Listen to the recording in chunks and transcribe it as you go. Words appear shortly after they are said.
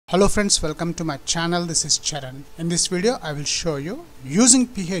Hello friends, welcome to my channel. This is Charan. In this video I will show you using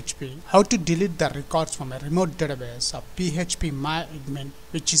PHP how to delete the records from a remote database of phpMyadmin,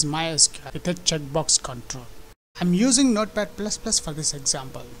 which is MySQL, with a checkbox control. I'm using Notepad++ for this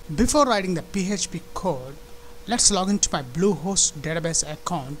example. Before writing the PHP code, let's log into my Bluehost database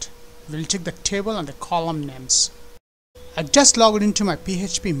account. We'll check the table and the column names. I just logged into my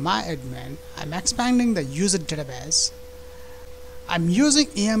phpMyadmin. I'm expanding the user database. I'm using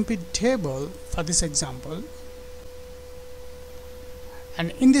EMP table for this example,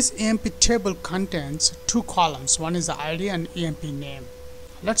 and in this EMP table contains two columns. One is the ID and EMP name.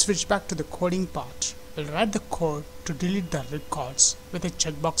 Let's switch back to the coding part. We'll write the code to delete the records with a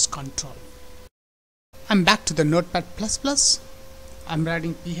checkbox control. I'm back to the Notepad++. I'm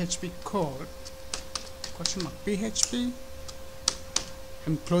writing PHP code, $PHP.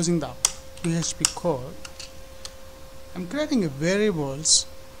 I'm closing the PHP code. I'm creating a variables,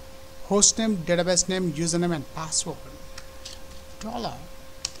 hostname, database name, username and password. Dollar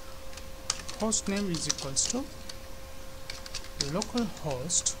hostname is equals to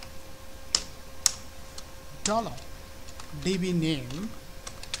localhost dollar db name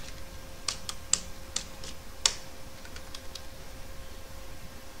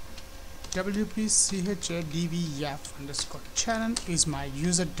wp-chadbf underscore Charan is my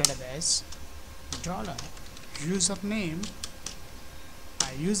user database. Dollar username,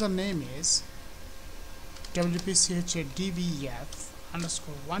 my username is wp-chadbf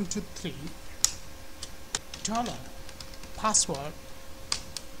underscore 123. Dollar password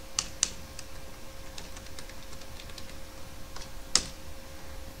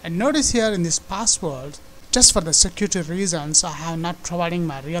and notice here in this password, just for the security reasons, I have not providing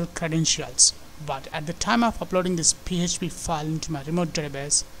my real credentials, but at the time of uploading this PHP file into my remote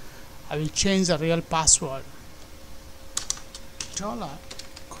database, I will change the real password.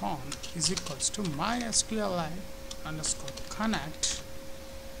 $con is equals to MySQLi underscore connect,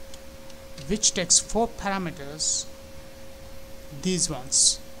 which takes 4 parameters. These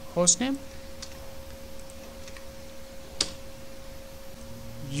ones: hostname,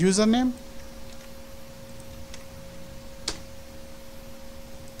 username,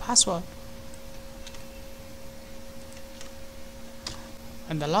 password,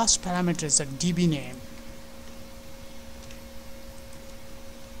 and the last parameter is the DB name.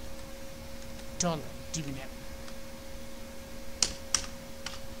 $DB name.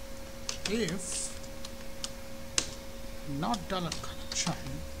 If not $connection,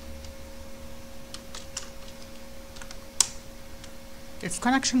 if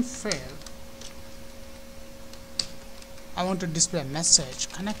connection failed, I want to display a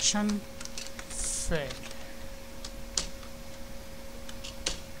message: connection failed.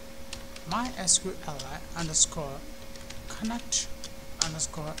 MySQLi underscore connect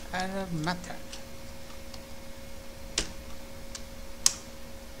underscore error method.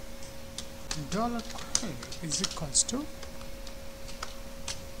 $query is equals to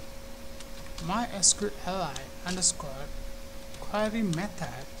MySQLi underscore query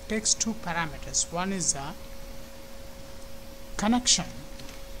method takes 2 parameters. One is the connection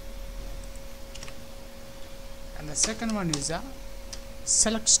and the second one is a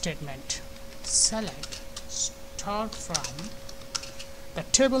select statement. Select start from, the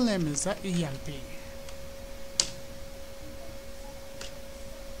table name is the EMP.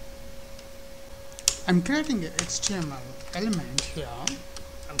 I'm creating an HTML element here.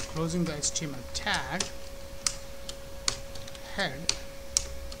 I'm closing the HTML tag, head,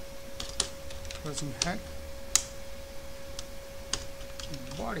 closing head,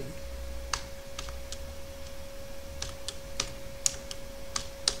 body,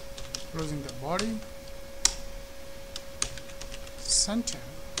 closing the body, center,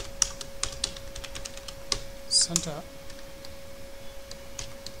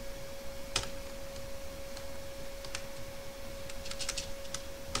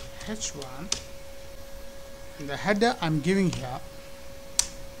 h1, and the header I'm giving here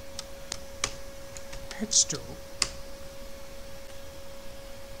h2,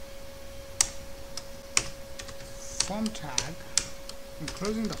 form tag. I'm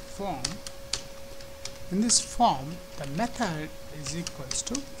closing the form. In this form, the method is equals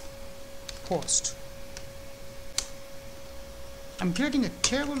to post. I'm creating a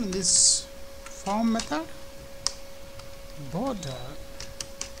table in this form method. Border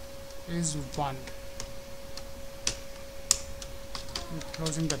is 1. I'm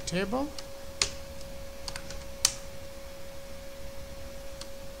closing the table.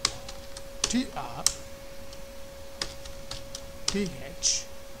 tr th.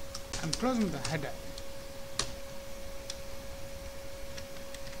 I'm closing the header.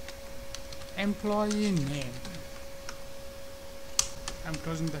 employee name. I'm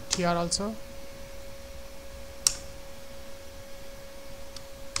closing the tr also.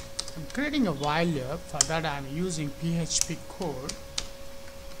 I'm creating a while loop. For that I'm using PHP code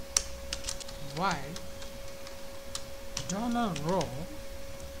while $row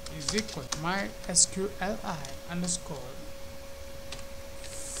is equal to MySQLi underscore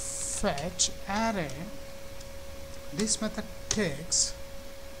fetch array. This method takes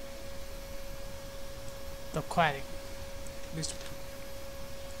the query. This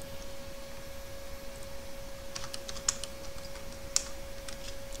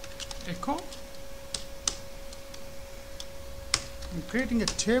echo. I'm creating a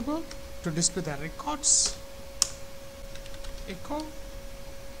table to display the records. Echo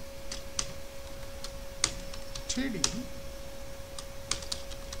td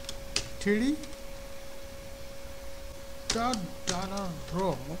dot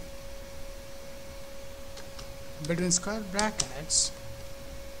 $row between square brackets.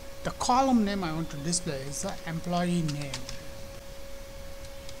 The column name I want to display is the employee name.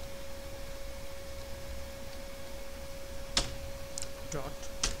 Dot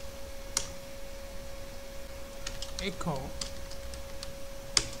echo.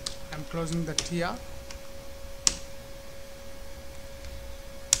 I'm closing the tr.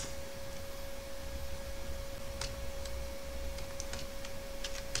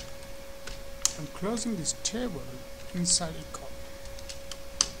 I'm closing this table inside echo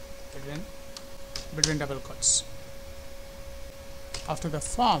between double quotes. After the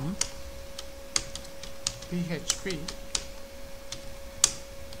form PHP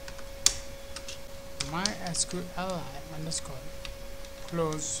MySQLi underscore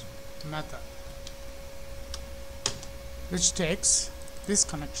close method, which takes this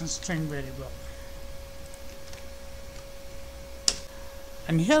connection string variable.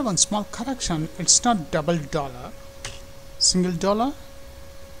 And here one small correction, it's not double dollar, single dollar,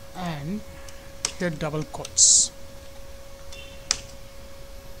 and here double quotes.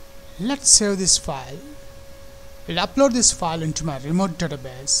 Let's save this file. We'll upload this file into my remote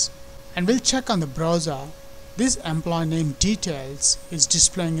database and we'll check on the browser this employee name details is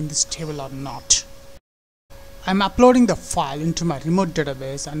displaying in this table or not. I'm uploading the file into my remote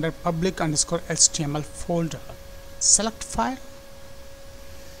database under public_html folder. Select file.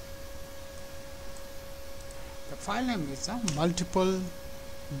 The file name is multiple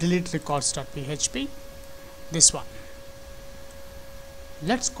delete records.php. This one.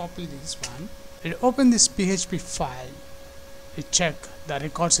 Let's copy this one. We'll open this PHP file. We'll check the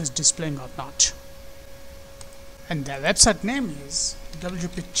records is displaying or not. And the website name is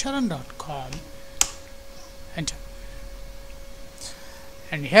wpcharan.com. Enter.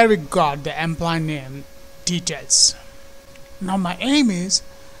 And here we got the employee name details. Now my aim is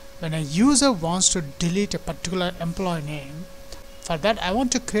when a user wants to delete a particular employee name, for that I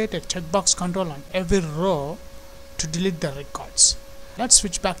want to create a checkbox control on every row to delete the records. Let's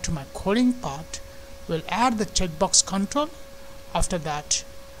switch back to my coding part. We'll add the checkbox control. After that,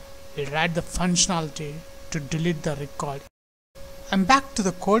 we'll write the functionality to delete the record. I'm back to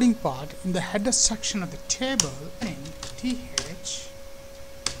the coding part. In the header section of the table, in th,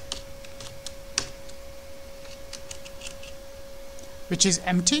 which is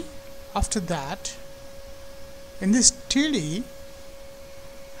empty. After that, in this td,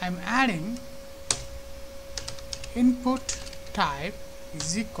 I'm adding input type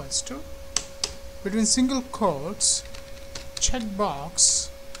is equals to between single quotes checkbox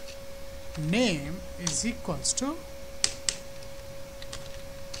name is equals to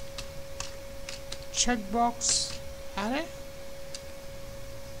checkbox array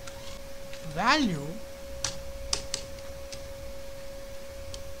value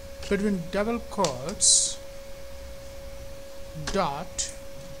between double quotes dot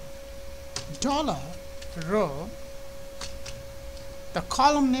 $row. The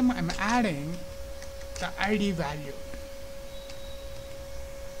column name I'm adding the ID value.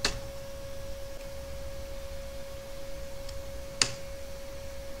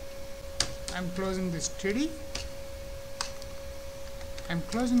 I'm closing this td. I'm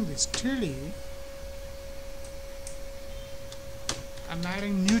closing this td. I'm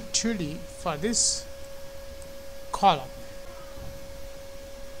adding new td for this column.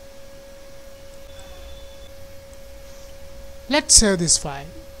 Let's save this file.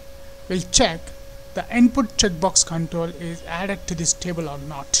 We'll check the input checkbox control is added to this table or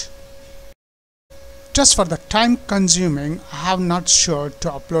not. Just for the time consuming, I have not sure to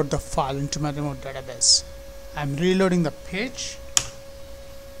upload the file into my remote database. I'm reloading the page.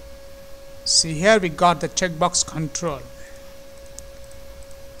 See, here we got the checkbox control.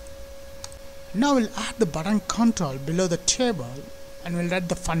 Now we'll add the button control below the table and we'll add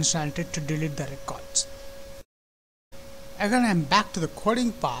the functionality to delete the records. Again, I'm back to the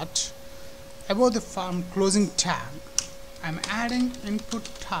coding part. Above the form closing tag, I'm adding input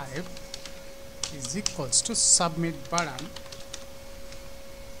type is equals to submit button,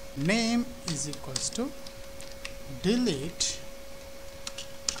 name is equals to delete,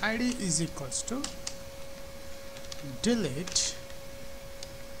 id is equals to delete,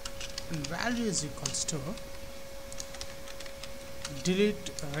 and value is equals to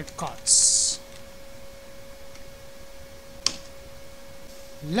delete records.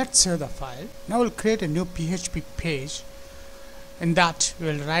 Let's save the file. Now we'll create a new PHP page. In that we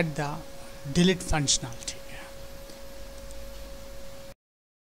will write the delete functionality.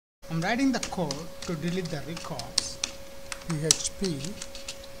 I'm writing the code to delete the records. PHP.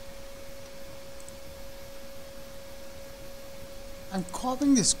 I'm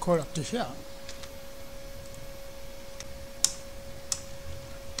copying this code up to here.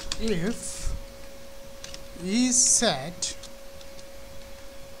 If is set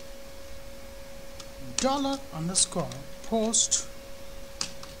 $_post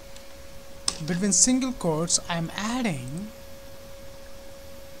between single quotes, I'm adding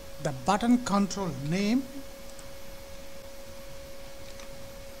the button control name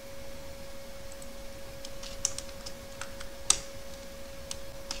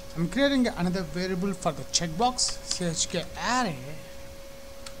I'm creating another variable for the checkbox. chk array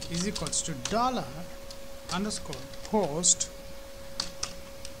is equals to $_post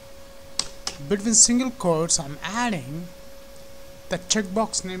between single quotes. I'm adding the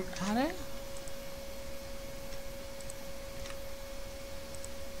checkbox name array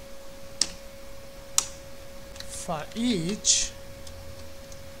for each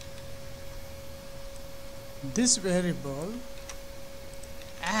this variable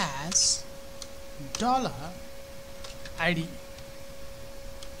as $id.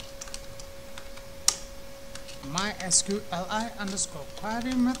 MySQLi underscore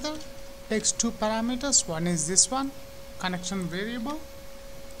query method takes two parameters. One is this one, connection variable.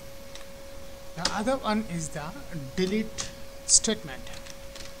 The other one is the delete statement.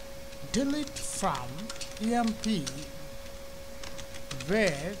 Delete from emp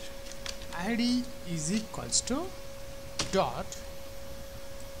where id is equals to dot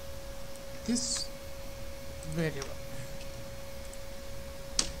this variable.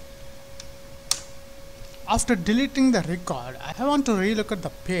 After deleting the record, I want to relook at the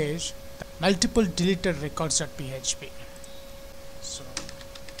page, the multiple deleted records.php. So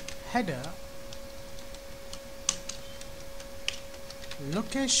header,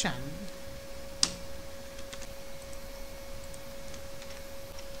 location,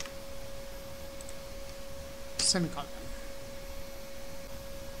 semicolon.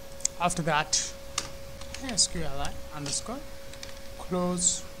 After that, MySQLi underscore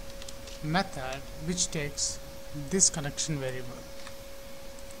close method which takes this connection variable.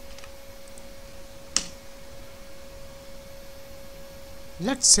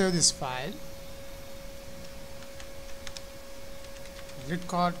 Let's save this file.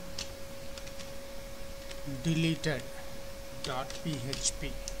 Record deleted.php.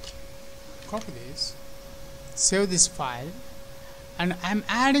 Copy this, save this file, and I'm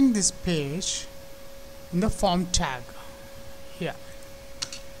adding this page in the form tag here.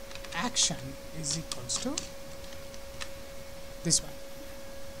 Action is equals to this one.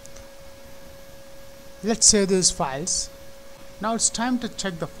 Let's save these files. Now it's time to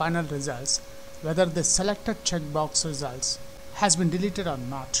check the final results, whether the selected checkbox results has been deleted or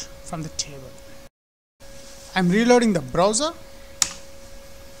not from the table. I'm reloading the browser.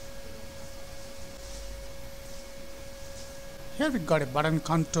 Here we got a button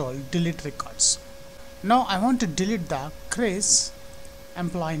control delete records. Now I want to delete the Chris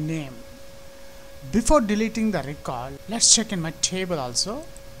employee name. Before deleting the record, let's check in my table also.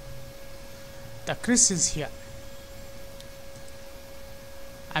 The Chris is here.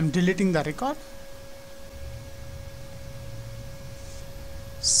 I'm deleting the record.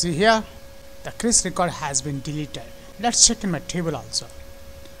 See here, the Chris record has been deleted. Let's check in my table also.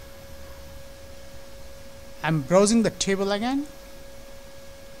 I'm browsing the table again.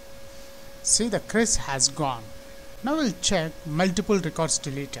 See, the Chris has gone. Now we'll check multiple records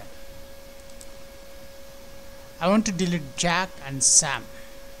deleted. I want to delete Jack and Sam.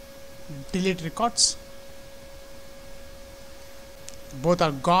 Delete records. Both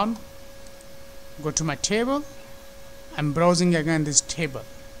are gone. Go to my table. I'm browsing again this table.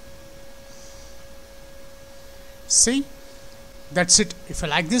 See, That's it. If you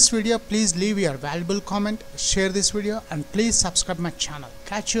like this video, please leave your valuable comment, share this video, and please subscribe my channel.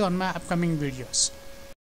 Catch you on my upcoming videos.